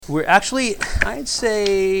We're actually, I'd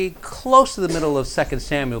say, close to the middle of 2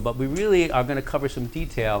 Samuel, but we really are going to cover some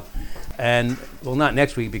detail, and, well, not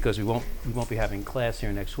next week because we won't be having class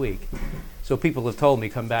here next week. So people have told me,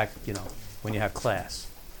 come back, when you have class.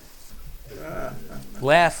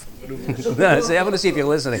 Laugh. No, see, I'm going to see if you're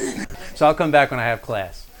listening. So I'll come back when I have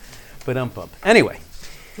class. But Anyway,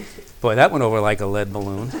 boy, that went over like a lead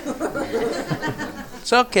balloon.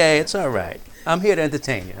 It's okay, it's all right. I'm here to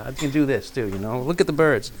entertain you. I can do this too, Look at the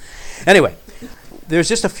birds. Anyway, there's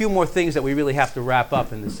just a few more things that we really have to wrap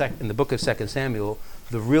up in the book of 2 Samuel,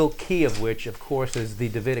 the real key of which, of course, is the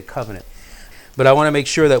Davidic covenant. But I want to make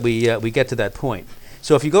sure that we get to that point.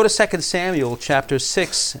 So if you go to 2 Samuel chapter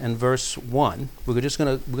 6 and verse 1, we're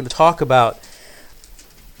going to talk about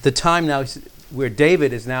the time now where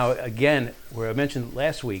David is now, again, where I mentioned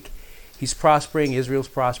last week, he's prospering, Israel's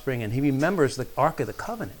prospering, and he remembers the Ark of the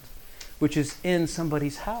Covenant, which is in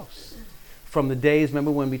somebody's house. From the days,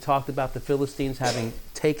 remember when we talked about the Philistines having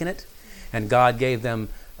taken it, and God gave them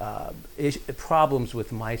problems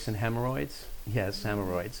with mice and hemorrhoids? Yes,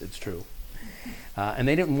 hemorrhoids, it's true. And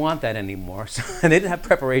they didn't want that anymore, so they didn't have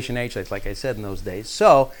preparation H, like I said in those days.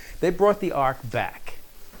 So they brought the ark back,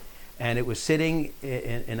 and it was sitting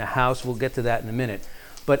in a house. We'll get to that in a minute.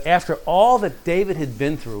 But after all that David had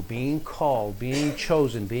been through, being called, being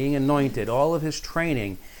chosen, being anointed, all of his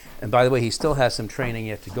training, and by the way, he still has some training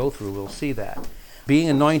yet to go through. We'll see that. Being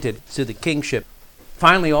anointed to the kingship.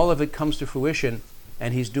 Finally, all of it comes to fruition,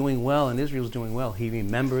 and he's doing well, and Israel's doing well. He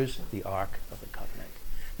remembers the Ark of the Covenant.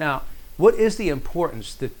 Now, what is the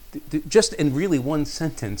importance, just in really one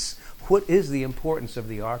sentence, what is the importance of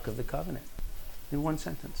the Ark of the Covenant? In one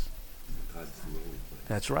sentence.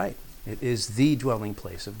 That's right. It is the dwelling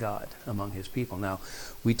place of God among his people. Now,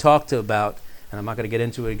 we talked about, and I'm not going to get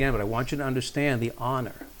into it again, but I want you to understand the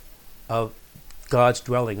honor of God's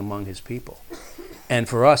dwelling among his people. And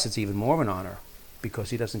for us, it's even more of an honor because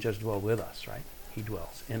he doesn't just dwell with us, right? He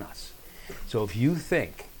dwells in us. So if you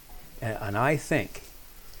think, and I think,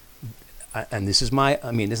 and this is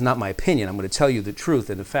not my opinion, I'm going to tell you the truth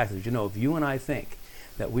and the fact that, if you and I think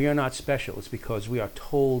that we are not special, it's because we are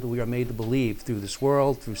told, we are made to believe through this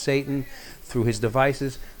world, through Satan, through his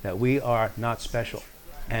devices, that we are not special.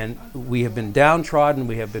 And we have been downtrodden,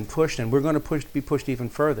 we have been pushed, and we're going to be pushed even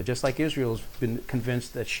further, just like Israel's been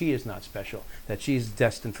convinced that she is not special, that she's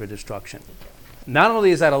destined for destruction. Not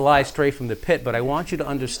only is that a lie straight from the pit, but I want you to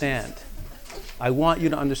understand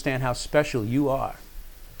how special you are.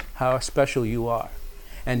 How special you are.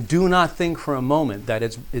 And do not think for a moment that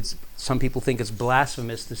it's some people think it's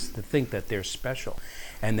blasphemous to think that they're special,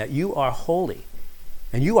 and that you are holy,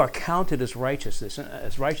 and you are counted as righteous,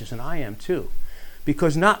 and I am too.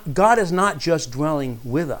 Because God is not just dwelling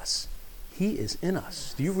with us. He is in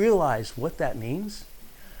us. Do you realize what that means?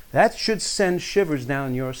 That should send shivers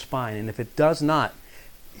down your spine. And if it does not,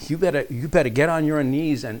 you better get on your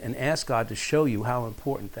knees and ask God to show you how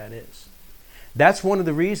important that is. That's one of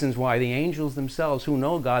the reasons why the angels themselves who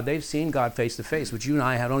know God, they've seen God face to face, which you and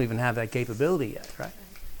I don't even have that capability yet, right?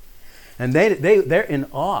 And they're in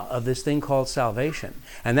awe of this thing called salvation.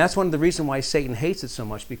 And that's one of the reasons why Satan hates it so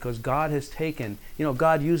much, because God has taken,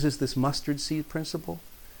 God uses this mustard seed principle,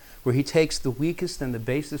 where he takes the weakest and the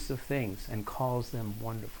basest of things and calls them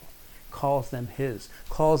wonderful, calls them his,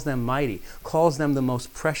 calls them mighty, calls them the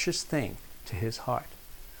most precious thing to his heart.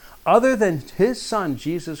 Other than his son,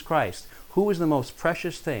 Jesus Christ, who is the most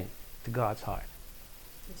precious thing to God's heart?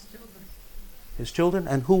 His children,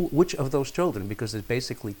 and which of those children? Because there's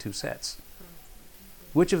basically two sets.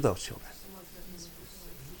 Which of those children?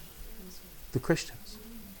 The Christians.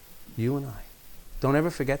 You and I. Don't ever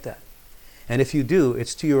forget that. And if you do,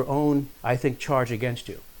 it's to your own, I think, charge against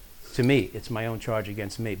you. To me, it's my own charge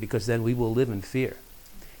against me, because then we will live in fear.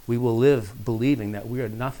 We will live believing that we are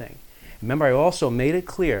nothing. Remember, I also made it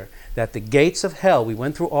clear that the gates of hell, we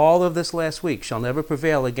went through all of this last week, shall never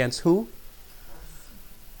prevail against who?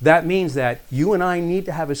 That means that you and I need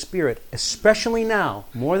to have a spirit, especially now,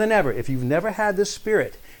 more than ever. If you've never had this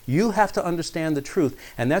spirit, you have to understand the truth.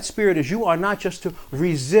 And that spirit is you are not just to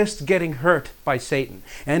resist getting hurt by Satan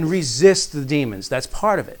and resist the demons. That's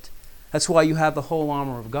part of it. That's why you have the whole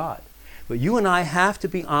armor of God. But you and I have to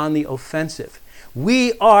be on the offensive.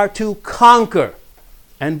 We are to conquer.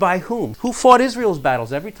 And by whom? Who fought Israel's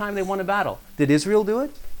battles every time they won a battle? Did Israel do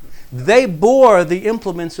it? They bore the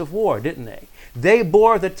implements of war, didn't they? They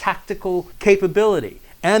bore the tactical capability,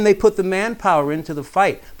 and they put the manpower into the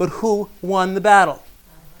fight. But who won the battle?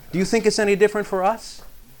 Do you think it's any different for us?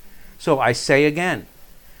 So I say again,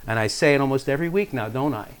 and I say it almost every week now,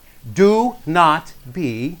 don't I? Do not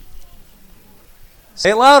be,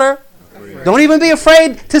 say it louder. Don't even be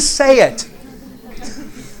afraid to say it.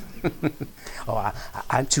 Oh,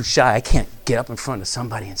 I'm too shy. I can't get up in front of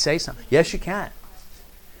somebody and say something. Yes, you can.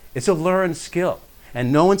 It's a learned skill.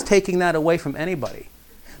 And no one's taking that away from anybody.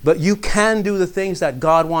 But you can do the things that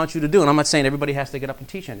God wants you to do. And I'm not saying everybody has to get up and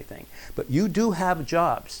teach anything. But you do have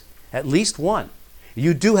jobs, at least one.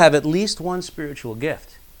 You do have at least one spiritual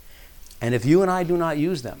gift. And if you and I do not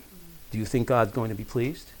use them, do you think God's going to be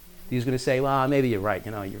pleased? He's going to say, well, maybe you're right.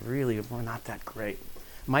 You really were not that great.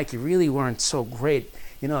 Mike, you really weren't so great.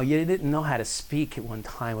 You didn't know how to speak at one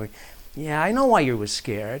time. Or, yeah, I know why you were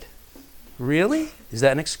scared. Really? Is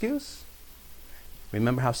that an excuse?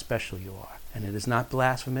 Remember how special you are. And it is not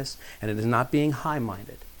blasphemous, and it is not being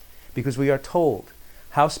high-minded. Because we are told,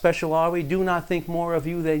 how special are we? Do not think more of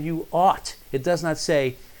you than you ought. It does not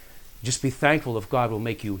say, just be thankful if God will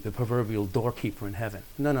make you the proverbial doorkeeper in heaven.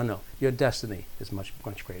 No. Your destiny is much,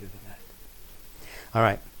 much greater than that. All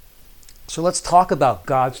right. So let's talk about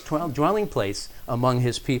God's dwelling place among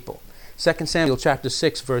his people. 2 Samuel chapter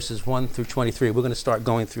 6, verses 1 through 23. We're going to start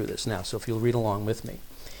going through this now, so if you'll read along with me.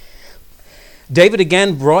 David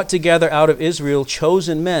again brought together out of Israel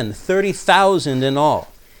chosen men, 30,000 in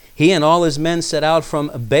all. He and all his men set out from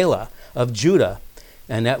Bela of Judah,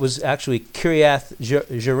 and that was actually Kiriath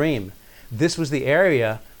Jearim. This was the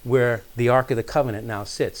area where the Ark of the Covenant now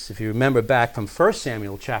sits. If you remember back from 1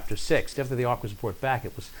 Samuel chapter 6, after the Ark was brought back,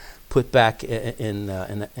 it was put back in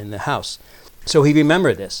the house. So he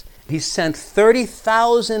remembered this. He sent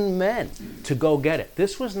 30,000 men to go get it.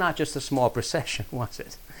 This was not just a small procession, was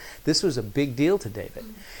it? This was a big deal to David.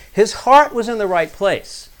 His heart was in the right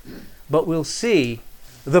place, but we'll see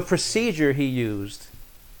the procedure he used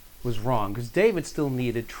was wrong, because David still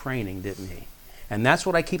needed training, didn't he? And that's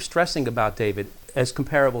what I keep stressing about David as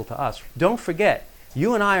comparable to us. Don't forget,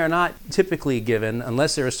 you and I are not typically given,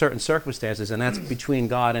 unless there are certain circumstances, and that's between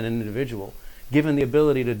God and an individual, given the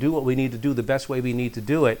ability to do what we need to do the best way we need to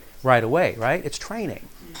do it right away, right? It's training.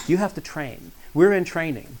 You have to train. We're in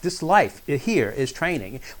training. This life here is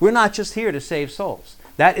training. We're not just here to save souls.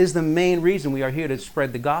 That is the main reason we are here, to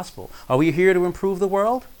spread the gospel. Are we here to improve the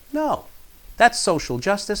world? No. That's social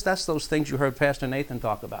justice. That's those things you heard Pastor Nathan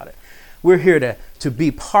talk about it. We're here to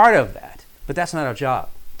be part of that, but that's not our job.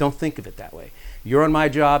 Don't think of it that way. Your and my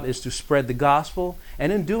job is to spread the gospel,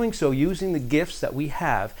 and in doing so, using the gifts that we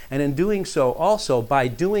have, and in doing so also by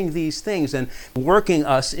doing these things and working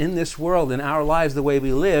us in this world, in our lives, the way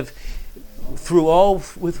we live, through all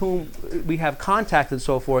with whom we have contact and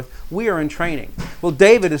so forth, we are in training. Well,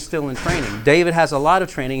 David is still in training. David has a lot of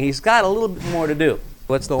training. He's got a little bit more to do.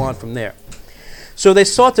 Let's go on from there. So they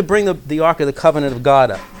sought to bring the Ark of the Covenant of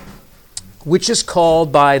God up, which is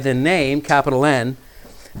called by the name, capital N,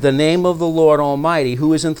 the name of the Lord Almighty,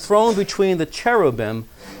 who is enthroned between the cherubim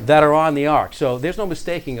that are on the ark. So there's no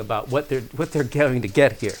mistaking about what they're going to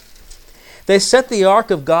get here. They set the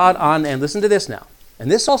ark of God on, and listen to this now. And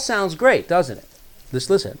this all sounds great, doesn't it? Just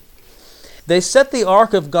listen. They set the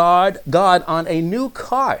ark of God on a new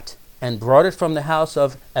cart and brought it from the house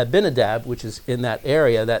of Abinadab, which is in that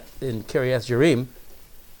area, that in Kiriath Jearim,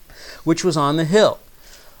 which was on the hill.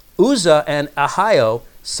 Uzzah and Ahio,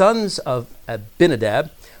 sons of Abinadab,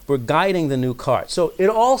 were guiding the new cart. So it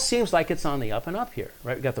all seems like it's on the up and up here,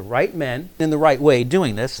 right? We've got the right men in the right way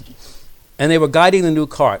doing this. And they were guiding the new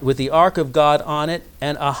cart with the ark of God on it,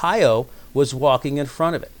 and Ahio was walking in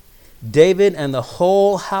front of it. David and the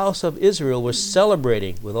whole house of Israel were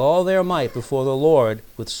celebrating with all their might before the Lord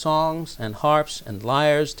with songs and harps and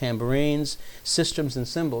lyres, tambourines, sistrums, and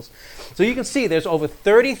cymbals. So you can see there's over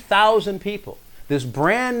 30,000 people. This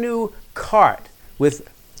brand new cart with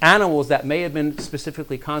animals that may have been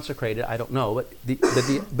specifically consecrated, I don't know, but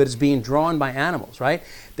it's being drawn by animals, right?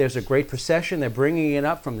 There's a great procession. They're bringing it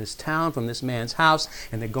up from this town, from this man's house,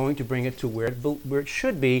 and they're going to bring it to where it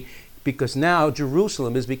should be, because now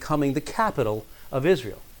Jerusalem is becoming the capital of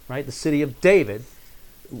Israel, right? The city of David,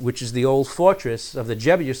 which is the old fortress of the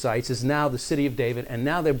Jebusites, is now the city of David, and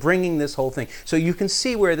now they're bringing this whole thing. So you can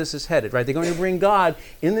see where this is headed, right? They're going to bring God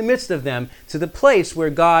in the midst of them to the place where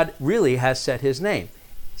God really has set his name.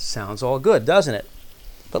 Sounds all good, doesn't it?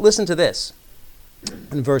 But listen to this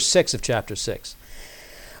in verse 6 of chapter 6.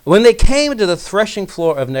 When they came to the threshing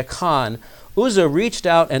floor of Nacon, Uzzah reached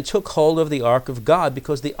out and took hold of the ark of God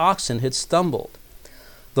because the oxen had stumbled.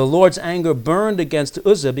 The Lord's anger burned against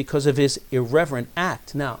Uzzah because of his irreverent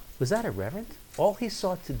act. Now, was that irreverent? All he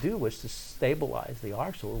sought to do was to stabilize the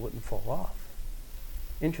ark so it wouldn't fall off.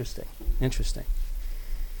 Interesting.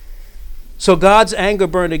 So God's anger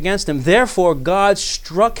burned against him. Therefore, God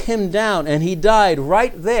struck him down, and he died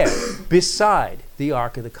right there beside the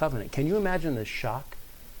Ark of the Covenant. Can you imagine the shock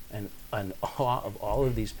and awe of all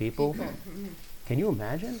of these people? Can you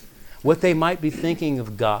imagine? what they might be thinking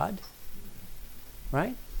of God,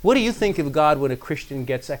 right? What do you think of God when a Christian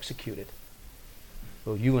gets executed?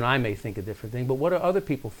 Well, you and I may think a different thing, but what do other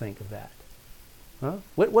people think of that? Huh?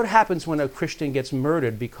 What happens when a Christian gets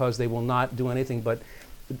murdered because they will not do anything but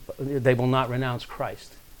they will not renounce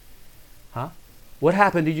Christ? Huh? What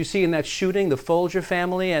happened? Did you see in that shooting, the Folger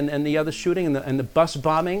family and the other shooting and the bus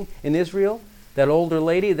bombing in Israel? That older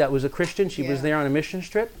lady that was a Christian, she was there on a mission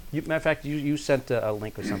trip. Matter of fact, you sent a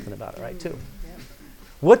link or something about it, right, too? Yeah.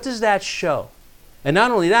 What does that show? And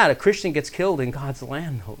not only that, a Christian gets killed in God's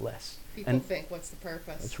land, no less. People think, what's the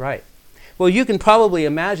purpose? That's right. Well, you can probably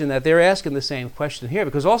imagine that they're asking the same question here,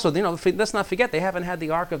 because also, let's not forget, they haven't had the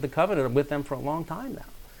Ark of the Covenant with them for a long time now.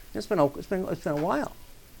 It's been a while.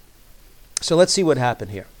 So let's see what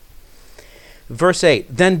happened here. Verse 8,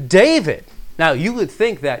 then David, now you would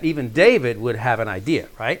think that even David would have an idea,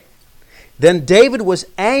 right? Then David was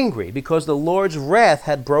angry because the Lord's wrath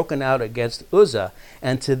had broken out against Uzzah,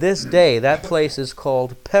 and to this day that place is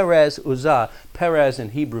called Perez Uzzah, Perez in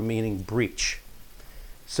Hebrew meaning breach.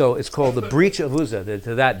 So it's called the breach of Uzzah,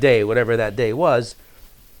 to that day, whatever that day was.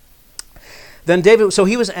 Then David, so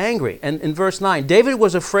he was angry. And in verse 9, David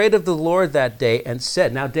was afraid of the Lord that day and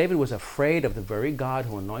said, now David was afraid of the very God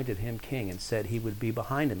who anointed him king and said he would be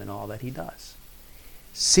behind him in all that he does.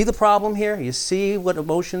 See the problem here? You see what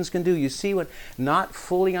emotions can do? You see what not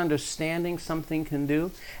fully understanding something can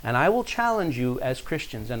do? And I will challenge you as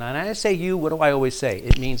Christians, and when I say you, what do I always say?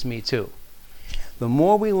 It means me too. The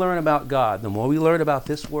more we learn about God, the more we learn about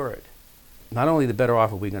this word, not only the better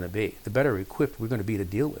off are we going to be, the better equipped we're going to be to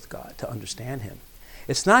deal with God, to understand him.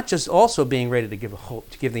 It's not just also being ready to give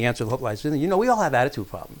the answer to the hope lies within. You know, we all have attitude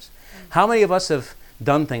problems. How many of us have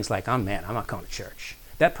done things like, I'm not going to church.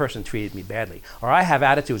 That person treated me badly. Or I have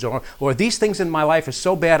attitudes, or these things in my life are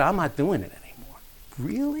so bad, I'm not doing it anymore.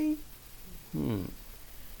 Really?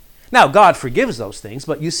 Now, God forgives those things,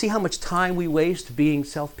 but you see how much time we waste being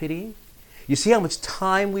self-pitying? You see how much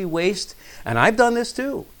time we waste, and I've done this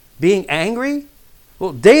too, being angry?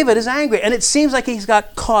 Well, David is angry, and it seems like he's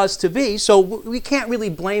got cause to be, so we can't really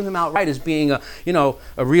blame him outright as being a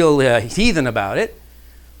real heathen about it.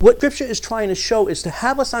 What Scripture is trying to show is to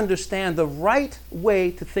have us understand the right way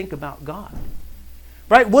to think about God.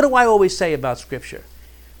 Right? What do I always say about Scripture?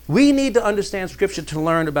 We need to understand Scripture to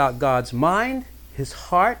learn about God's mind, his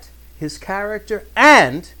heart, his character,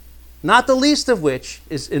 and, not the least of which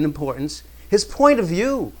is in importance, his point of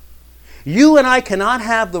view. You and I cannot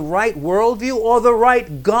have the right worldview or the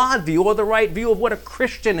right God view or the right view of what a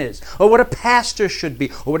Christian is or what a pastor should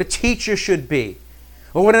be or what a teacher should be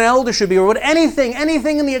or what an elder should be or what anything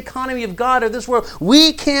in the economy of God or this world.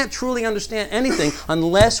 We can't truly understand anything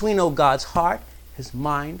unless we know God's heart, his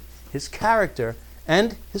mind, his character,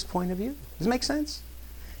 and his point of view. Does it make sense?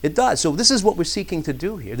 It does. So this is what we're seeking to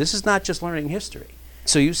do here. This is not just learning history.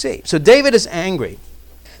 So you see. So David is angry.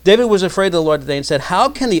 David was afraid of the Lord today and said, how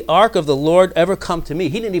can the ark of the Lord ever come to me?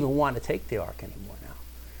 He didn't even want to take the ark anymore now.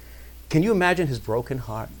 Can you imagine his broken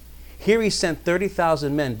heart? Here he sent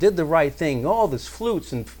 30,000 men, did the right thing, all this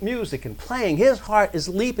flutes and music and playing. His heart is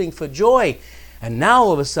leaping for joy. And now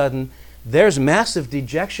all of a sudden, there's massive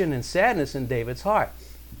dejection and sadness in David's heart.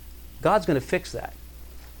 God's going to fix that.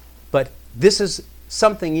 But this is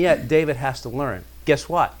something yet David has to learn. Guess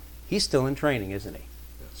what? He's still in training, isn't he?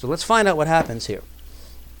 So let's find out what happens here.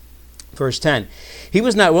 Verse 10, he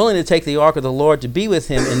was not willing to take the ark of the Lord to be with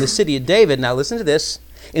him in the city of David. Now listen to this.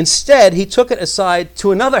 Instead, he took it aside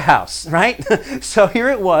to another house, right? So here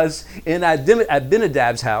it was in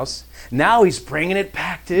Abinadab's house. Now he's bringing it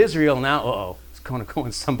back to Israel. Now, it's going to go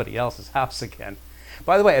in somebody else's house again.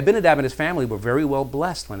 By the way, Abinadab and his family were very well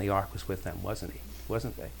blessed when the ark was with them, wasn't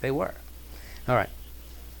they? They were. All right.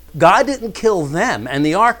 God didn't kill them, and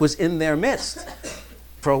the ark was in their midst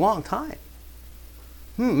for a long time.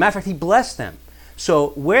 Matter of fact, he blessed them. So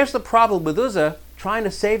where's the problem with Uzzah trying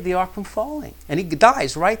to save the ark from falling? And he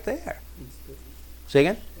dies right there. Say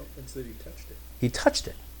again? Instead he touched it. He touched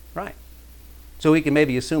it, right. So we can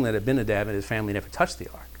maybe assume that Abinadab and his family never touched the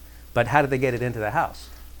ark. But how did they get it into the house?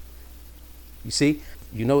 You see,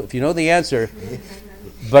 if you know the answer,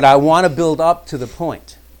 but I want to build up to the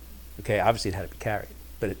point. Okay, obviously it had to be carried,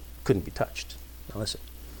 but it couldn't be touched. Now listen.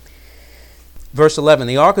 Verse 11,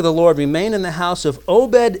 the ark of the Lord remained in the house of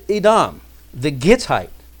Obed-Edom, the Gittite,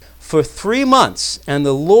 for 3 months. And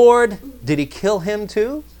the Lord, did he kill him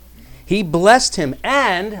too? He blessed him,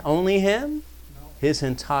 and only him? His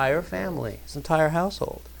entire family, his entire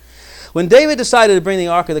household. When David decided to bring the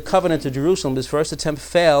Ark of the Covenant to Jerusalem, his first attempt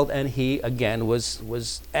failed, and he, again,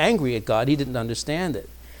 was angry at God. He didn't understand it.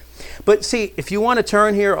 But see, if you want to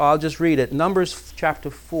turn here, I'll just read it. Numbers chapter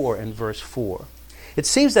 4 and verse 4. It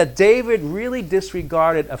seems that David really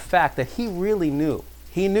disregarded a fact that he really knew.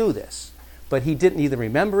 He knew this, but he didn't either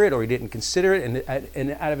remember it or he didn't consider it,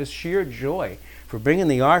 and out of his sheer joy for bringing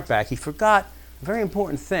the ark back, he forgot a very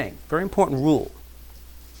important thing, very important rule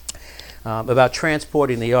about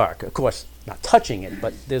transporting the ark. Of course, not touching it,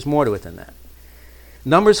 but there's more to it than that.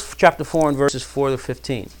 Numbers chapter 4 and verses 4 to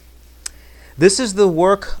 15. This is the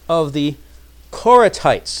work of the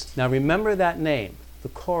Korathites. Now remember that name, the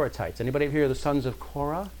Korathites. Anybody here the sons of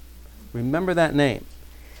Korah? Remember that name.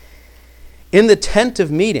 In the tent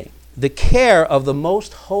of meeting, the care of the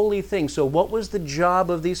most holy thing. So what was the job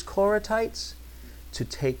of these Korathites? To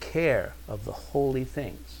take care of the holy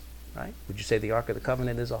things, right? Would you say the Ark of the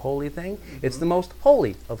Covenant is a holy thing? It's the most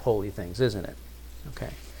holy of holy things, isn't it?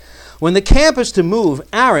 Okay. When the camp is to move,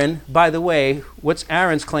 Aaron, by the way, what's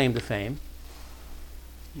Aaron's claim to fame?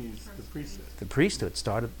 He's the priesthood. The priesthood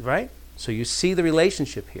started, right? So you see the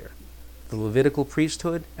relationship here. The Levitical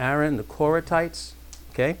priesthood, Aaron, the Korathites,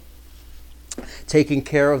 okay? Taking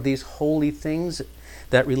care of these holy things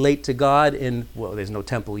that relate to God in, well, there's no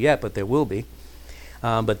temple yet, but there will be.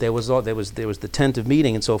 But there was the tent of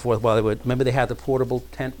meeting and so forth. While remember they had the portable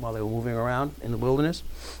tent while they were moving around in the wilderness?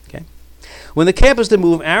 Okay. When the camp is to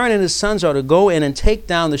move, Aaron and his sons are to go in and take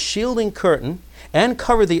down the shielding curtain and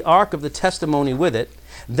cover the ark of the testimony with it.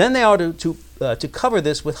 Then they are to cover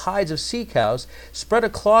this with hides of sea cows, spread a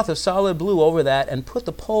cloth of solid blue over that, and put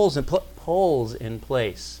the poles in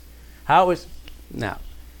place. How is now?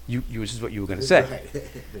 This is what you were going to say.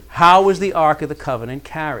 How was the Ark of the Covenant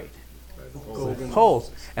carried? Poles,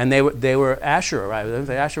 and they were Asherah, right?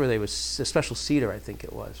 Asherah, they was a special cedar, I think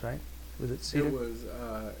it was, right? Was it cedar? It was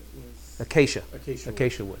acacia.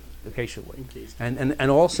 Acacia wood.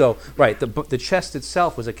 And also, right, the chest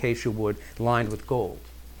itself was acacia wood lined with gold.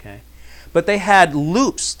 Okay, but they had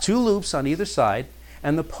loops, 2 loops on either side,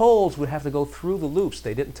 and the poles would have to go through the loops.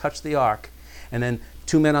 They didn't touch the ark, and then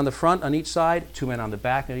 2 men on the front on each side, 2 men on the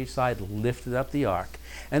back on each side lifted up the ark.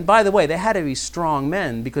 And by the way, they had to be strong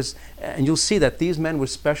men because, and you'll see that these men were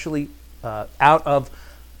specially out of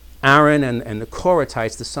Aaron and the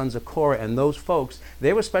Korathites, the sons of Korah, and those folks,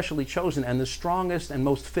 they were specially chosen, and the strongest and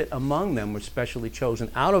most fit among them were specially chosen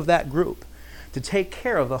out of that group to take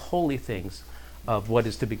care of the holy things of what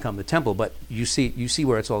is to become the temple. But you see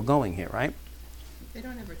where it's all going here, right? They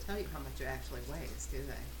don't ever tell you how much it actually weighs, do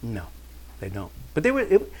they? No, they don't. But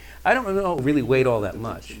I don't know, it really weighed all that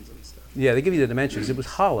much. Yeah, they give you the dimensions. It was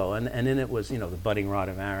hollow, and in it was, the budding rod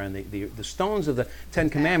of Aaron. The stones of the 10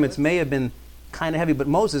 Commandments may have been kind of heavy, but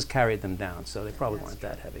Moses carried them down, so they probably weren't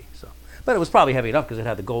that heavy. So, but it was probably heavy enough because it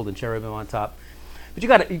had the golden cherubim on top. But you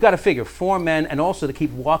got to figure 4 men, and also to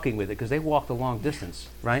keep walking with it because they walked a long distance,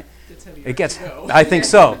 right? It gets. I think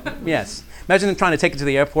so. Yes. Imagine them trying to take it to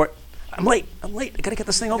the airport. I'm late. I got to get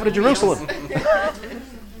this thing over to Jerusalem.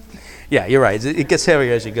 Yeah, you're right. It gets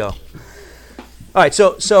heavier as you go. All right.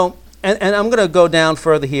 So. And I'm going to go down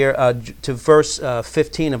further here to verse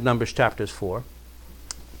 15 of Numbers chapters 4.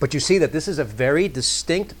 But you see that this is a very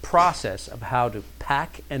distinct process of how to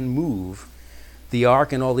pack and move the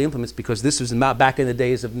ark and all the implements, because this was not back in the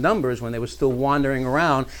days of Numbers when they were still wandering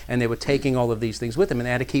around and they were taking all of these things with them. And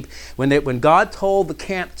they had to keep, when God told the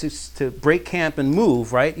camp to break camp and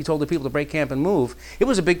move, right? He told the people to break camp and move. It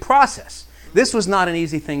was a big process. This was not an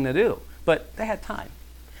easy thing to do, but they had time.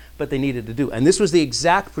 But they needed to do. And this was the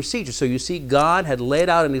exact procedure. So you see, God had laid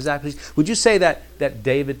out an exact procedure. Would you say that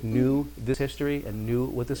David knew this history and knew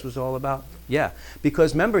what this was all about? Yeah.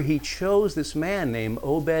 Because remember, he chose this man named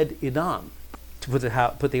Obed-Edom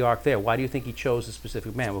to put the ark there. Why do you think he chose a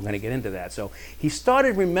specific man? We're going to get into that. So he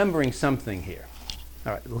started remembering something here.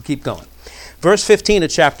 All right, we'll keep going. Verse 15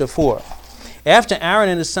 of chapter 4. After Aaron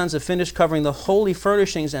and his sons have finished covering the holy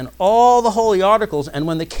furnishings and all the holy articles, and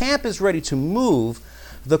when the camp is ready to move,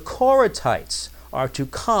 the Korathites are to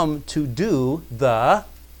come to do the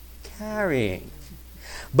carrying.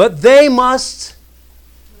 But they must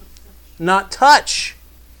not touch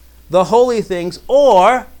the holy things,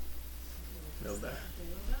 or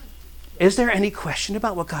is there any question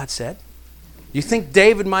about what God said? You think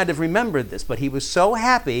David might have remembered this, but he was so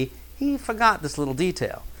happy he forgot this little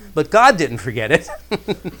detail. But God didn't forget it.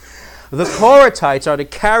 The Korathites are to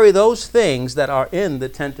carry those things that are in the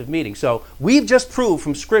tent of meeting. So we've just proved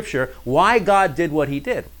from Scripture why God did what he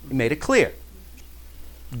did. He made it clear.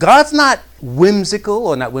 God's not whimsical,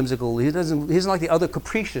 or not whimsical. He isn't like the other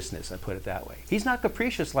capriciousness, I put it that way. He's not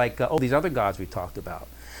capricious like these other gods we talked about,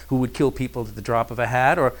 who would kill people at the drop of a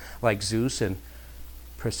hat, or like Zeus and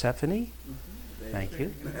Persephone. Thank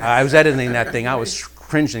you. I was editing that thing. I was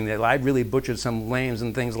cringing that I really butchered some names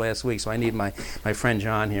and things last week, so I need my friend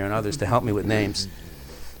John here and others to help me with names.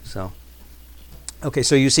 So, Okay,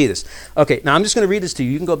 so you see this. Okay, now I'm just going to read this to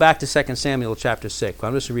you. You can go back to 2 Samuel chapter 6.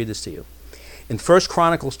 I'm just going to read this to you. In 1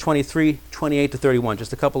 Chronicles 23, 28 to 31,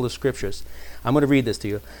 just a couple of scriptures. I'm going to read this to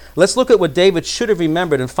you. Let's look at what David should have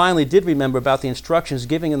remembered and finally did remember about the instructions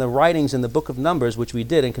given in the writings in the book of Numbers, which we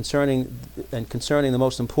did, and concerning the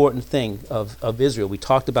most important thing of Israel. We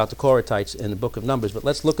talked about the Korathites in the book of Numbers, but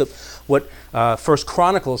let's look at what 1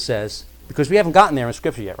 Chronicles says, because we haven't gotten there in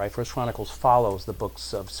Scripture yet, right? 1 Chronicles follows the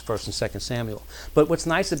books of 1 and 2 Samuel. But what's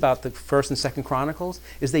nice about the 1 and 2 Chronicles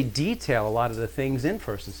is they detail a lot of the things in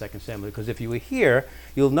 1 and 2 Samuel, because if you were here,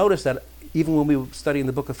 you'll notice that even when we were studying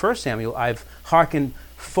the book of 1 Samuel, I've hearkened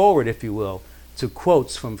forward, if you will, to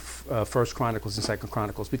quotes from 1 Chronicles and 2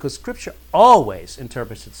 Chronicles, because Scripture always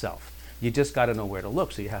interprets itself. You just got to know where to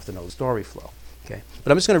look, so you have to know the story flow. Okay?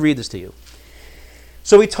 But I'm just going to read this to you.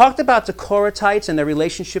 So we talked about the Korathites and their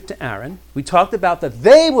relationship to Aaron. We talked about that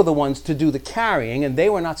they were the ones to do the carrying, and they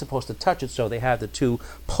were not supposed to touch it, so they had the two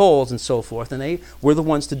poles and so forth, and they were the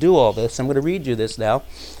ones to do all this. I'm going to read you this now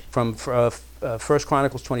from 1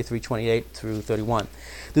 Chronicles 23, 28 through 31.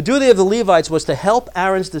 The duty of the Levites was to help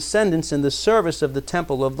Aaron's descendants in the service of the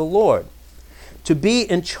temple of the Lord, to be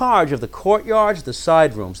in charge of the courtyards, the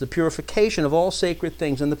side rooms, the purification of all sacred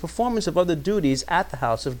things, and the performance of other duties at the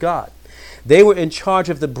house of God. They were in charge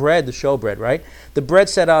of the bread, the showbread, right? The bread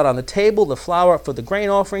set out on the table, the flour for the grain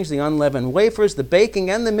offerings, the unleavened wafers, the baking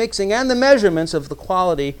and the mixing, and the measurements of the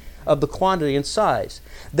quantity and size.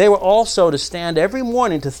 They were also to stand every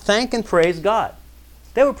morning to thank and praise God.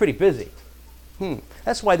 They were pretty busy.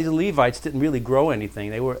 That's why these Levites didn't really grow anything.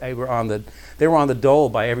 They were on the dole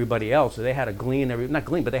by everybody else. So they had to glean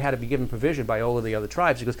but they had to be given provision by all of the other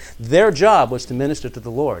tribes, because their job was to minister to the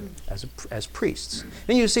Lord as priests.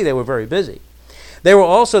 And you see, they were very busy. They were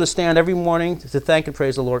also to stand every morning to thank and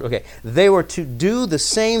praise the Lord. Okay, they were to do the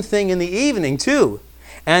same thing in the evening too.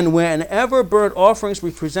 And whenever burnt offerings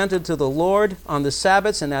were presented to the Lord on the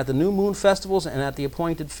Sabbaths and at the new moon festivals and at the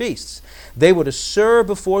appointed feasts, they were to serve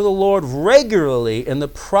before the Lord regularly in the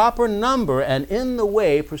proper number and in the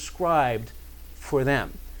way prescribed for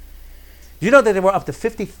them. Do you know that there were up to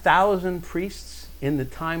 50,000 priests in the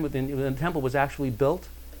time when the temple was actually built?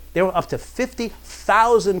 There were up to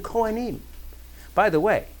 50,000 Kohanim. By the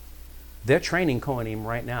way, they're training Kohanim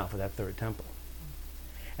right now for that third temple.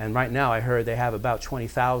 And right now I heard they have about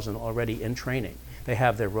 20,000 already in training. They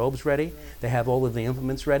have their robes ready. They have all of the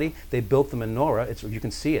implements ready. They built the menorah. You can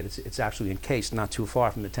see it. It's actually encased not too far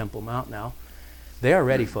from the Temple Mount now. They are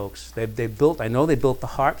ready, folks. They built. I know they built the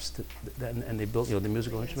harps and they built the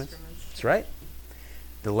musical instruments. That's right.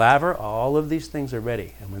 The laver, all of these things are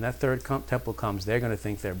ready. And when that third temple comes, they're going to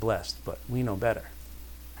think they're blessed. But we know better.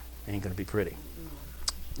 It ain't going to be pretty.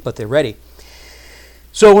 But they're ready.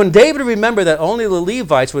 So when David remembered that only the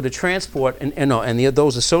Levites were to transport,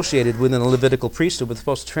 those associated within the Levitical priesthood were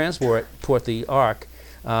supposed to transport the ark,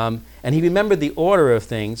 and he remembered the order of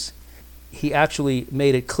things, he actually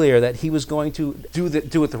made it clear that he was going to do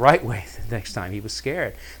it the right way the next time. He was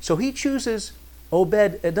scared. So he chooses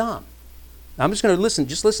Obed-Edom. I'm just going to listen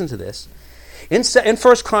to this. In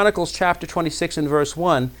 1 Chronicles chapter 26 and verse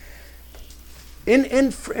 1,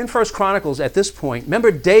 In 1 Chronicles at this point, remember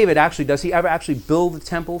David does he ever actually build the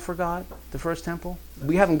temple for God, the first temple?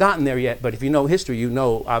 We haven't gotten there yet, but if you know history, you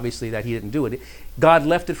know obviously that he didn't do it. God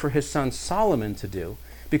left it for his son Solomon to do,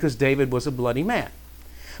 because David was a bloody man.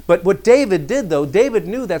 But what David did, though, David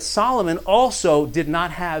knew that Solomon also did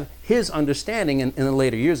not have his understanding in the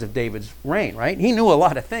later years of David's reign, right? He knew a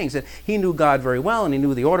lot of things, and he knew God very well, and he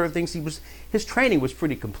knew the order of things. His training was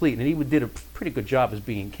pretty complete, and he did a pretty good job as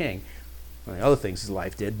being king. Well, the other things his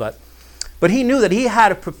life did, but he knew that he had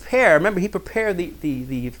to prepare. Remember, he prepared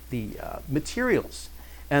the materials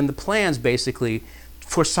and the plans basically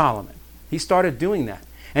for Solomon. He started doing that,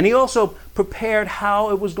 and he also prepared how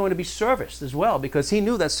it was going to be serviced as well, because he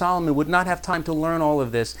knew that Solomon would not have time to learn all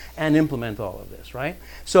of this and implement all of this, right?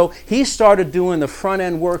 So he started doing the front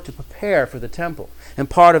end work to prepare for the temple, and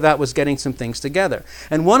part of that was getting some things together.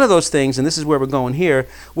 And one of those things, and this is where we're going here,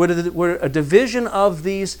 were a division of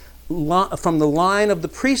these from the line of the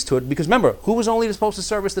priesthood, because remember, who was only supposed to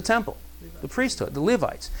service the temple? The priesthood, the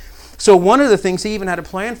Levites. So one of the things he even had a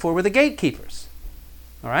plan for were the gatekeepers.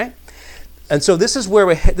 All right? And so this is what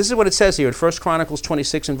it says here in 1 Chronicles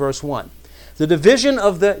 26 and verse 1. The division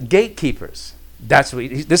of the gatekeepers.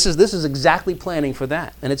 This is exactly planning for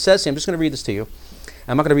that. And it says here, I'm just going to read this to you.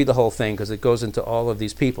 I'm not going to read the whole thing because it goes into all of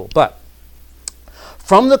these people. But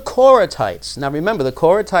from the Korathites. Now remember, the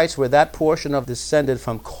Korathites were that portion of descended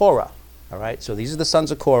from Korah. All right? So these are the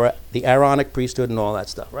sons of Korah, the Aaronic priesthood and all that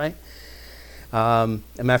stuff, right? As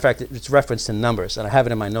a matter of fact, it's referenced in Numbers, and I have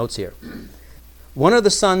it in my notes here. one of the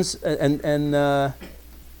sons, and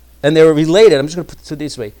they were related. I'm just going to put it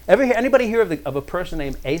this way. Anybody hear of a person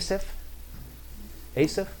named Asaph?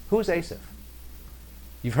 Asaph? Who's Asaph?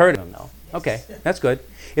 You've heard of him, though. Okay, that's good.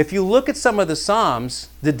 If you look at some of the Psalms,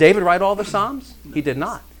 did David write all the Psalms? He did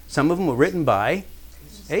not. Some of them were written by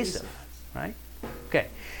Asaph, right? Okay.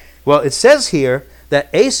 Well, it says here that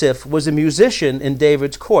Asaph was a musician in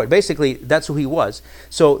David's court. Basically, that's who he was.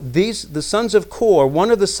 So the sons of Kor,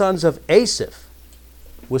 one of the sons of Asaph,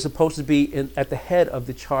 was supposed to be at the head of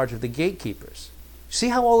the charge of the gatekeepers. See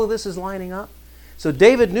how all of this is lining up? So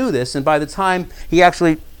David knew this, and by the time he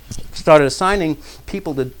actually started assigning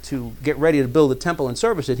people to get ready to build the temple and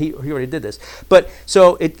service it, he already did this. But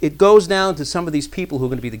so it goes down to some of these people who are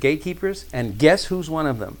going to be the gatekeepers, and guess who's one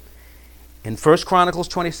of them? In 1 Chronicles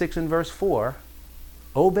 26 and verse 4,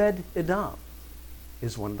 Obed-Edom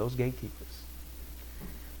is one of those gatekeepers.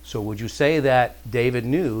 So would you say that David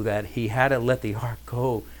knew that he had to let the ark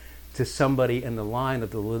go to somebody in the line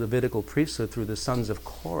of the Levitical priesthood through the sons of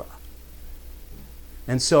Korah?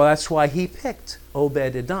 And so that's why he picked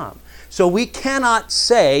Obed-Edom. So we cannot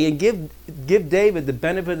say and give David the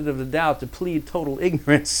benefit of the doubt to plead total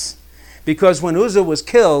ignorance, because when Uzzah was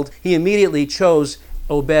killed, he immediately chose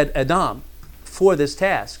Obed-Edom for this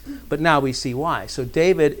task. But now we see why. So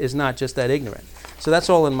David is not just that ignorant. So that's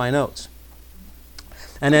all in my notes.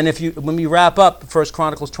 And then when we wrap up 1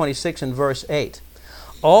 Chronicles 26 and verse 8,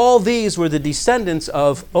 all these were the descendants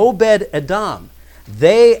of Obed-Edom.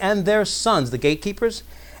 They and their sons, the gatekeepers,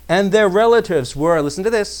 and their relatives were, listen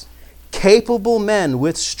to this, capable men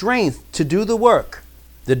with strength to do the work.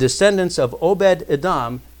 The descendants of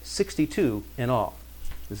Obed-Edom, 62 in all.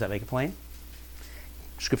 Does that make it plain?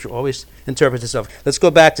 Scripture always interprets itself. Let's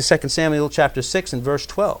go back to 2 Samuel chapter 6 and verse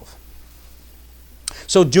 12.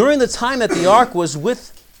 So during the time that the ark was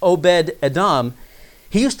with Obed-Edom,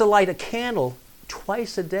 he used to light a candle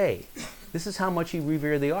twice a day. This is how much he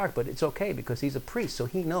revered the ark, but it's okay because he's a priest, so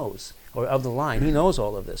he knows, or of the line, he knows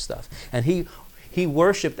all of this stuff. And he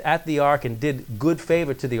worshipped at the ark and did good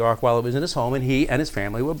favor to the ark while it was in his home, and he and his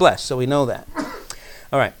family were blessed, so we know that.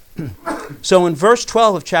 All right. So in verse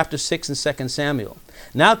 12 of chapter 6 in 2 Samuel,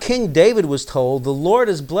 now King David was told, the Lord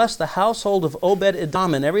has blessed the household of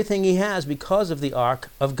Obed-Edom and everything he has because of the ark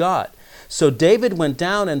of God. So David went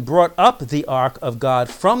down and brought up the ark of God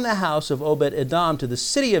from the house of Obed-Edom to the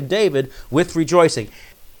city of David with rejoicing.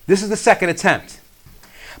 This is the second attempt.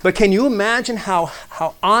 But can you imagine how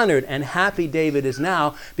honored and happy David is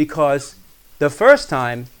now, because the first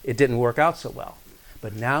time it didn't work out so well.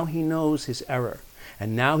 But now he knows his error.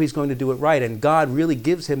 And now he's going to do it right. And God really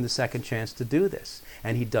gives him the second chance to do this.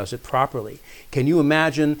 And he does it properly. Can you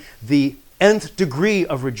imagine the nth degree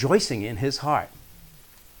of rejoicing in his heart?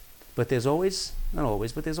 But there's always, not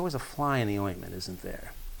always, but there's always a fly in the ointment, isn't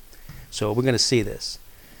there? So we're going to see this.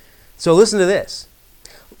 So listen to this.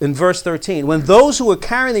 In verse 13, when those who were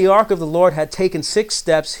carrying the ark of the Lord had taken 6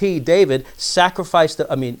 steps, he, David, sacrificed,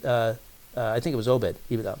 I think it was Obed,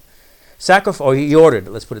 even though. He ordered,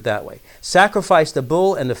 let's put it that way, sacrificed the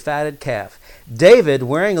bull and the fatted calf. David,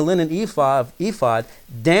 wearing a linen ephod,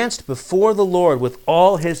 danced before the Lord with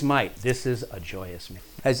all his might. This is a joyous man.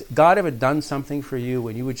 Has God ever done something for you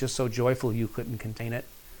when you were just so joyful you couldn't contain it?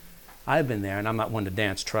 I've been there, and I'm not one to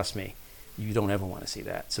dance, trust me. You don't ever want to see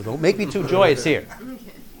that. So don't make me too joyous here.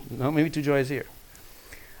 Don't make me too joyous here.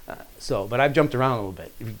 But I've jumped around a little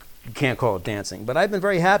bit. You can't call it dancing. But I've been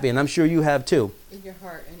very happy, and I'm sure you have too. In your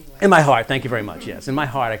heart, anyway. In my heart, thank you very much, yes. In my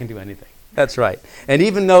heart, I can do anything. That's right. And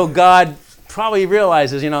even though God probably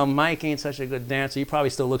realizes, Mike ain't such a good dancer, he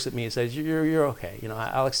probably still looks at me and says, you're okay.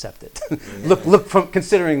 I'll accept it. Look from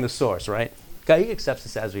considering the source, right? God, he accepts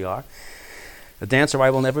us as we are. A dancer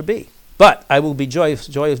I will never be. But I will be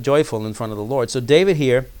joyful in front of the Lord. So David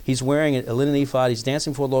here, he's wearing a linen ephod. He's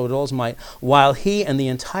dancing before the Lord with all his might, while he and the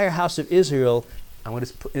entire house of Israel, I'm going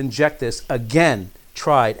to inject this again,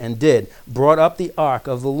 tried and brought up the ark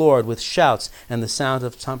of the Lord with shouts and the sound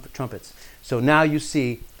of trumpets. So now you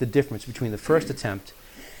see the difference between the first attempt.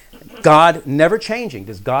 God never changing.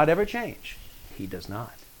 Does God ever change? He does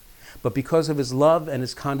not. But because of his love and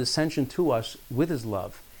his condescension to us with his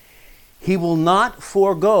love, he will not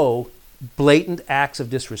forego blatant acts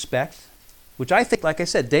of disrespect, which I think, like I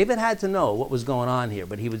said, David had to know what was going on here,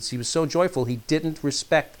 but he was so joyful he didn't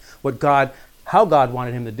respect how God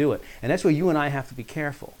wanted him to do it. And that's where you and I have to be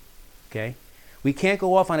careful, okay? We can't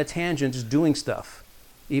go off on a tangent just doing stuff,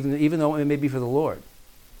 even though it may be for the Lord,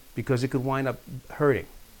 because it could wind up hurting.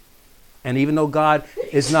 And even though God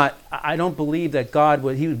is not, I don't believe that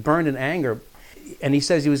he was burned in anger, and he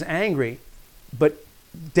says he was angry, but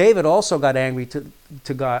David also got angry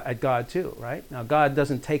to God at God too, right? Now God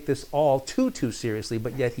doesn't take this all too seriously,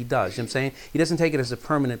 but yet he does. You know what I'm saying? He doesn't take it as a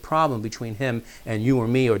permanent problem between him and you or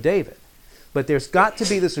me or David. But there's got to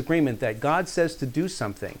be this agreement that God says to do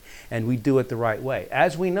something and we do it the right way,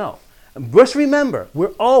 as we know. Just remember,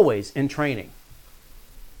 we're always in training.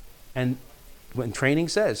 And when training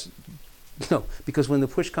says, no, because when the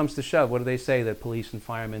push comes to shove, what do they say that police and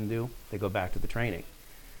firemen do? They go back to the training.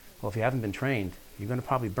 Well, if you haven't been trained, you're going to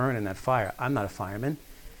probably burn in that fire. I'm not a fireman.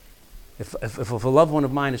 If a loved one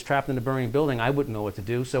of mine is trapped in a burning building, I wouldn't know what to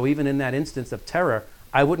do. So even in that instance of terror,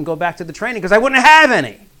 I wouldn't go back to the training because I wouldn't have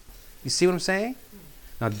any. You see what I'm saying?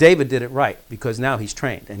 Now, David did it right because now he's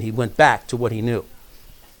trained and he went back to what he knew.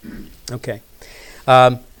 Okay.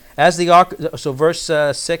 As the ark, so verse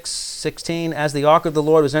 16, as the ark of the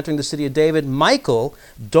Lord was entering the city of David, Michal,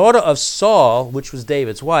 daughter of Saul, which was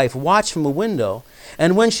David's wife, watched from a window.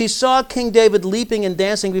 And when she saw King David leaping and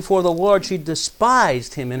dancing before the Lord, she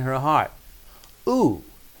despised him in her heart. Ooh.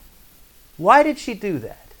 Why did she do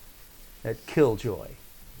that? That killjoy.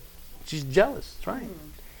 She's jealous, that's right.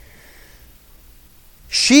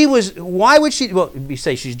 Why would she, well, we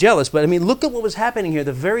say she's jealous, but I mean, look at what was happening here.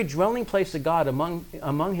 The very dwelling place of God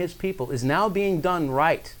among his people is now being done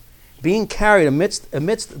right, being carried amidst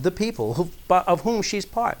the people of whom she's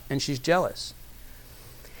part, and she's jealous.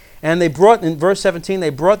 And they brought, in verse 17,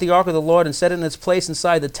 they brought the ark of the Lord and set it in its place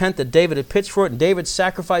inside the tent that David had pitched for it. And David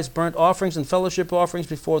sacrificed burnt offerings and fellowship offerings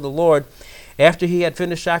before the Lord. After he had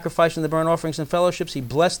finished sacrificing the burnt offerings and fellowships, he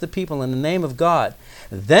blessed the people in the name of God.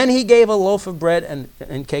 Then he gave a loaf of bread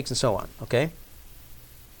and cakes and so on. Okay?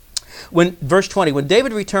 Verse 20, when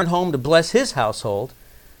David returned home to bless his household,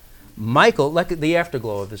 Michal, look at the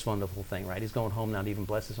afterglow of this wonderful thing, right? He's going home now to even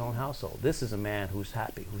bless his own household. This is a man who's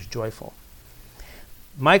happy, who's joyful.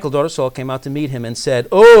 Michal, daughter of Saul, came out to meet him and said,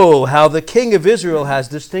 "Oh, how the king of Israel has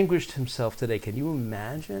distinguished himself today." Can you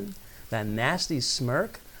imagine that nasty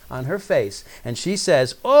smirk on her face? And she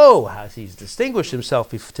says, "Oh, how he's distinguished himself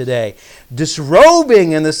today,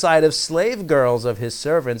 disrobing in the sight of slave girls of his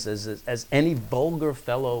servants as any vulgar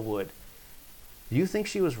fellow would." Do you think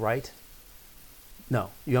she was right? No,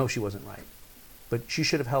 you know she wasn't right. But she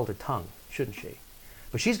should have held her tongue, shouldn't she?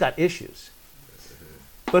 But she's got issues.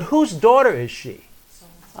 But whose daughter is she?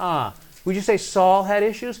 Would you say Saul had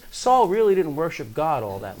issues? Saul really didn't worship God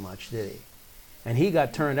all that much, did he? And he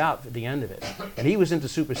got turned out at the end of it. And he was into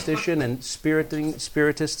superstition and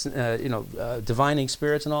spiritists, divining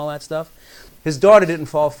spirits and all that stuff. His daughter didn't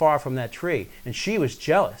fall far from that tree, and she was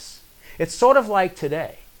jealous. It's sort of like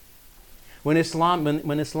today. When Islam,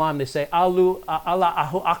 they say, Allahu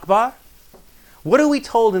Akbar. What are we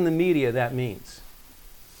told in the media that means?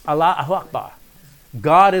 Allahu Akbar.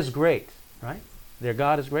 God is great, right? Their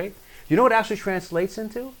God is great. You know what it actually translates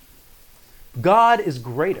into? God is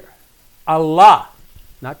greater. Allah,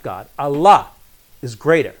 not God, Allah is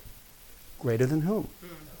greater. Greater than whom?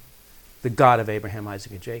 The God of Abraham,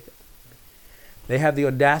 Isaac, and Jacob. They have the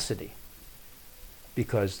audacity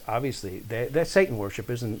because obviously they're Satan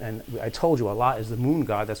worshippers, and I told you Allah is the moon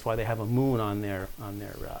god. That's why they have a moon on their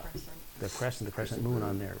crescent, the crescent moon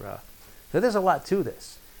on their. So there's a lot to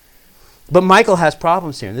this. But Michal has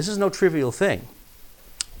problems here, and this is no trivial thing.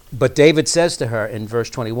 But David says to her in verse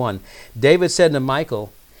 21, David said to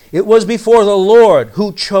Michal, "It was before the Lord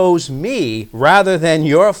who chose me rather than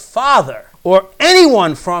your father or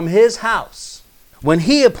anyone from his house. When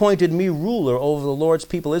he appointed me ruler over the Lord's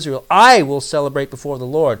people Israel, I will celebrate before the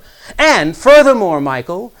Lord. And furthermore,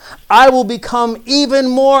 Michal, I will become even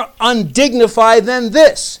more undignified than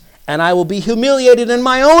this, and I will be humiliated in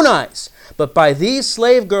my own eyes. But by these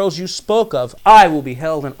slave girls you spoke of, I will be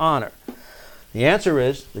held in honor." The answer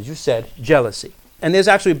is, as you said, jealousy. And there's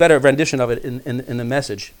actually a better rendition of it in the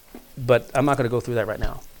message, but I'm not going to go through that right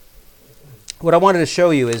now. What I wanted to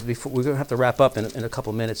show you is, before we're going to have to wrap up in a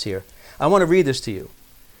couple minutes here, I want to read this to you.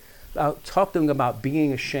 I'll talk to them about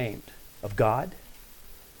being ashamed of God.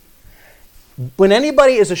 When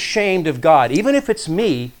anybody is ashamed of God, even if it's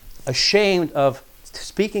me, ashamed of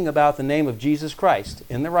speaking about the name of Jesus Christ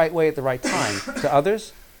in the right way at the right time to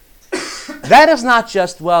others, that is not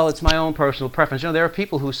just, well, it's my own personal preference. You know, there are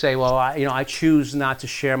people who say, well, I choose not to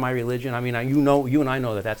share my religion. I mean, you and I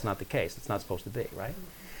know that that's not the case. It's not supposed to be, right?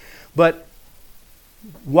 But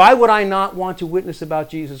why would I not want to witness about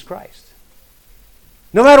Jesus Christ?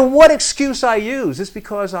 No matter what excuse I use, it's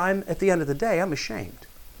because at the end of the day, I'm ashamed.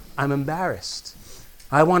 I'm embarrassed.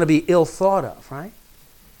 I want to be ill thought of, right?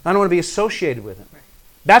 I don't want to be associated with him.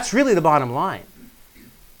 That's really the bottom line.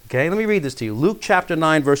 Okay, let me read this to you. Luke chapter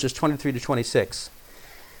 9, verses 23 to 26.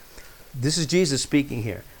 This is Jesus speaking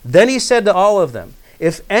here. Then he said to all of them,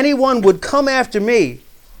 "If anyone would come after me,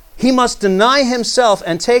 He must deny himself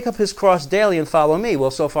and take up his cross daily and follow me.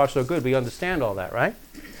 Well, so far so good. We understand all that, right?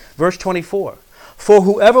 Verse 24. For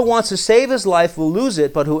whoever wants to save his life will lose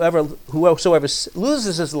it, but whosoever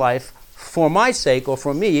loses his life for my sake or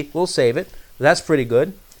for me will save it. That's pretty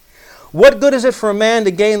good. What good is it for a man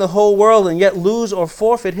to gain the whole world and yet lose or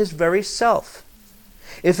forfeit his very self?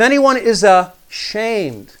 If anyone is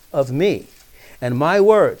ashamed of me and my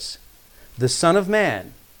words, the Son of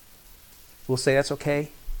Man will say, that's okay.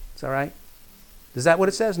 It's all right. Is that what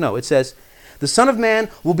it says? No, it says, the Son of Man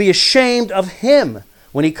will be ashamed of him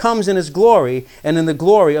when he comes in his glory and in the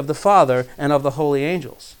glory of the Father and of the holy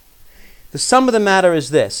angels. The sum of the matter is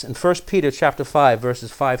this, in 1 Peter chapter 5,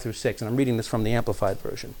 verses 5 through 6, and I'm reading this from the Amplified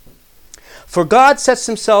Version. For God sets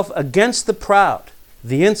himself against the proud,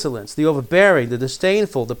 the insolent, the overbearing, the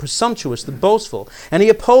disdainful, the presumptuous, the boastful, and he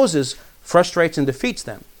opposes, frustrates, and defeats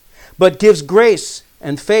them, but gives grace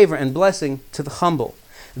and favor and blessing to the humble.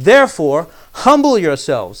 Therefore, humble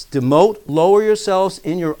yourselves, demote, lower yourselves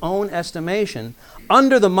in your own estimation,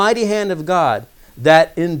 under the mighty hand of God,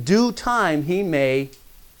 that in due time he may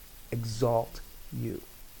exalt you.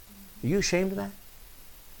 Are you ashamed of that?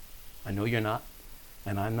 I know you're not,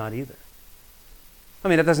 and I'm not either. I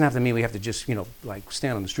mean, that doesn't have to mean we have to just, like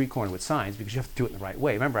stand on the street corner with signs, because you have to do it in the right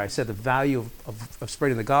way. Remember, I said the value of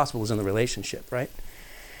spreading the gospel is in the relationship, right?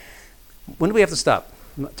 When do we have to stop?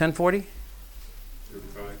 10:40?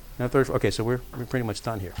 35. No, 30. Okay, so we're pretty much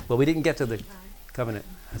done here. Well, we didn't get to the covenant.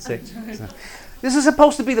 That's it. So, this is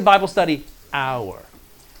supposed to be the Bible study hour.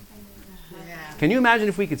 Yeah. Can you imagine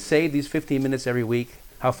if we could save these 15 minutes every week,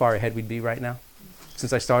 how far ahead we'd be right now?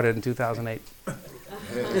 Since I started in 2008.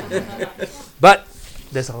 But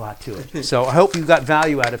there's a lot to it. So I hope you got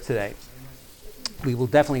value out of today. We will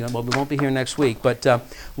definitely, well, we won't be here next week, but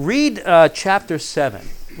read chapter 7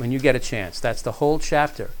 when you get a chance. That's the whole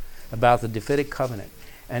chapter about the Davidic covenant.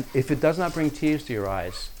 And if it does not bring tears to your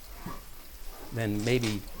eyes, then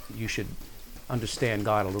maybe you should understand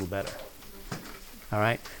God a little better. All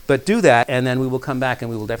right? But do that, and then we will come back and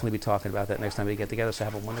we will definitely be talking about that next time we get together. So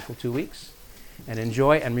have a wonderful 2 weeks. And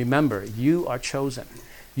enjoy, and remember, you are chosen.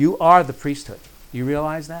 You are the priesthood. You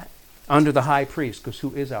realize that? Under the high priest, because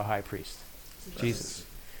who is our high priest? Jesus.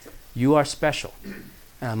 You are special.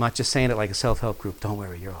 And I'm not just saying it like a self-help group. Don't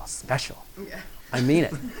worry, you're all special. Yeah. I mean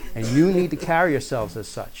it. And you need to carry yourselves as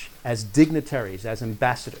such, as dignitaries, as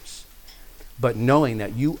ambassadors. But knowing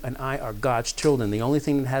that you and I are God's children. The only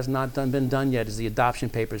thing that has not been done yet is the adoption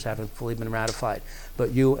papers haven't fully been ratified.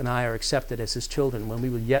 But you and I are accepted as his children. When we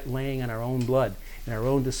were yet laying in our own blood, in our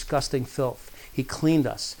own disgusting filth, he cleaned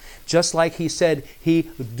us. Just like he said he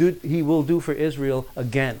will do for Israel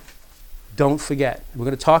again. Don't forget. We're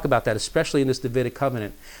going to talk about that, especially in this Davidic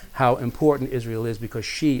covenant, how important Israel is, because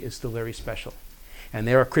she is still very special. And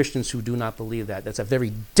there are Christians who do not believe that. That's a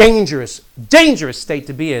very dangerous, dangerous state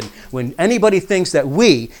to be in when anybody thinks that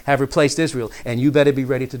we have replaced Israel, and you better be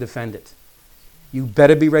ready to defend it. You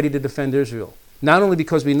better be ready to defend Israel. Not only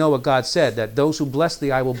because we know what God said, that those who bless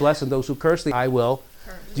thee I will bless, and those who curse thee I will.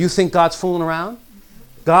 Do you think God's fooling around?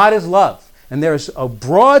 God is love. And there is a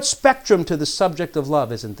broad spectrum to the subject of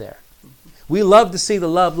love, isn't there? We love to see the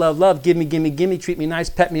love, love, love, give me, give me, give me, treat me nice,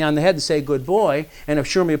 pet me on the head and say good boy and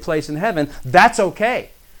assure me a place in heaven. That's okay.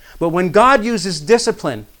 But when God uses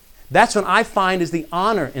discipline, that's when I find is the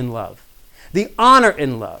honor in love. The honor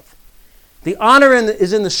in love. The honor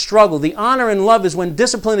is in the struggle. The honor in love is when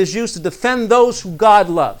discipline is used to defend those who God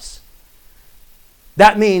loves.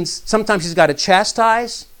 That means sometimes he's got to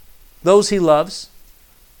chastise those he loves,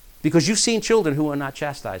 because you've seen children who are not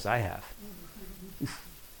chastised. I have.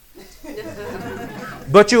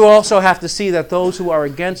 But you also have to see that those who are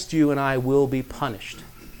against you and I will be punished.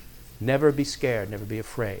 Never be scared, never be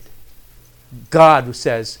afraid. God who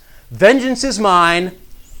says, vengeance is mine,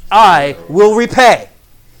 I will repay.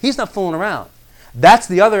 He's not fooling around. That's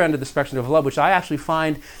the other end of the spectrum of love, which I actually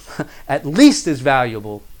find at least as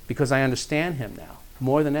valuable, because I understand him now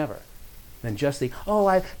more than ever, than just the,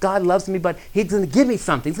 God loves me, but he's going to give me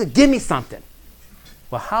something. He's going to give me something.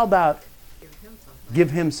 Well, how about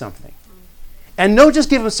give him something? And don't just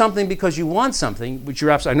give him something because you want something, which you're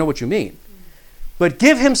absolutely, I know what you mean. But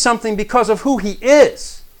give him something because of who he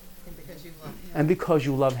is. And because you love him. And because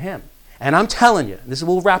you love him. And I'm telling you,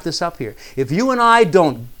 we'll wrap this up here. If you and I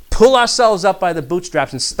don't pull ourselves up by the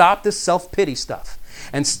bootstraps and stop this self-pity stuff,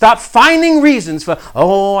 and stop finding reasons for,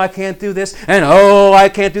 I can't do this, and I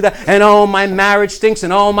can't do that, and my marriage stinks,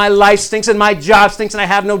 and my life stinks, and my job stinks, and I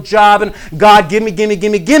have no job, and God, give me, give me,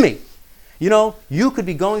 give me, give me. You could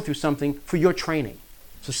be going through something for your training.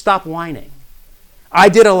 So stop whining. I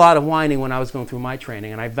did a lot of whining when I was going through my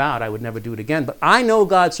training, and I vowed I would never do it again. But I know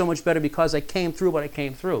God so much better because I came through what I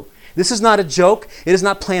came through. This is not a joke. It is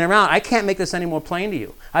not playing around. I can't make this any more plain to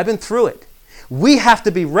you. I've been through it. We have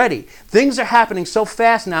to be ready. Things are happening so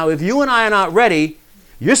fast now. If you and I are not ready,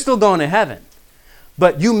 you're still going to heaven.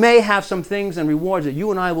 But you may have some things and rewards that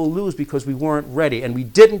you and I will lose because we weren't ready and we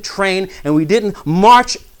didn't train and we didn't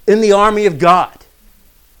march in the army of God.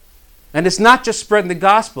 And it's not just spreading the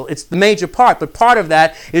gospel. It's the major part. But part of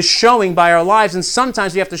that is showing by our lives. And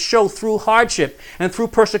sometimes we have to show through hardship and through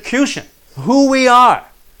persecution who we are.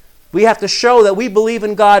 We have to show that we believe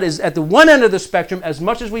in God is at the one end of the spectrum as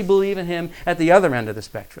much as we believe in Him at the other end of the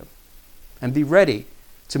spectrum. And be ready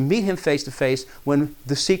to meet Him face to face when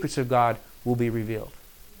the secrets of God will be revealed,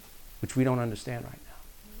 which we don't understand right now.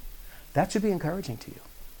 That should be encouraging to you.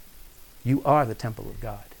 You are the temple of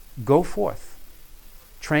God. Go forth,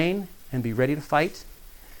 train, and be ready to fight,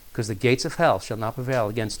 because the gates of hell shall not prevail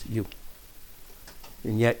against you.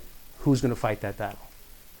 And yet, who's going to fight that battle?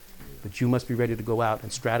 But you must be ready to go out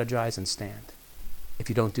and strategize and stand. If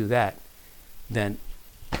you don't do that, then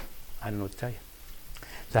I don't know what to tell you.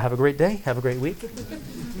 So have a great day. Have a great week.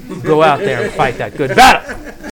 Go out there and fight that good battle.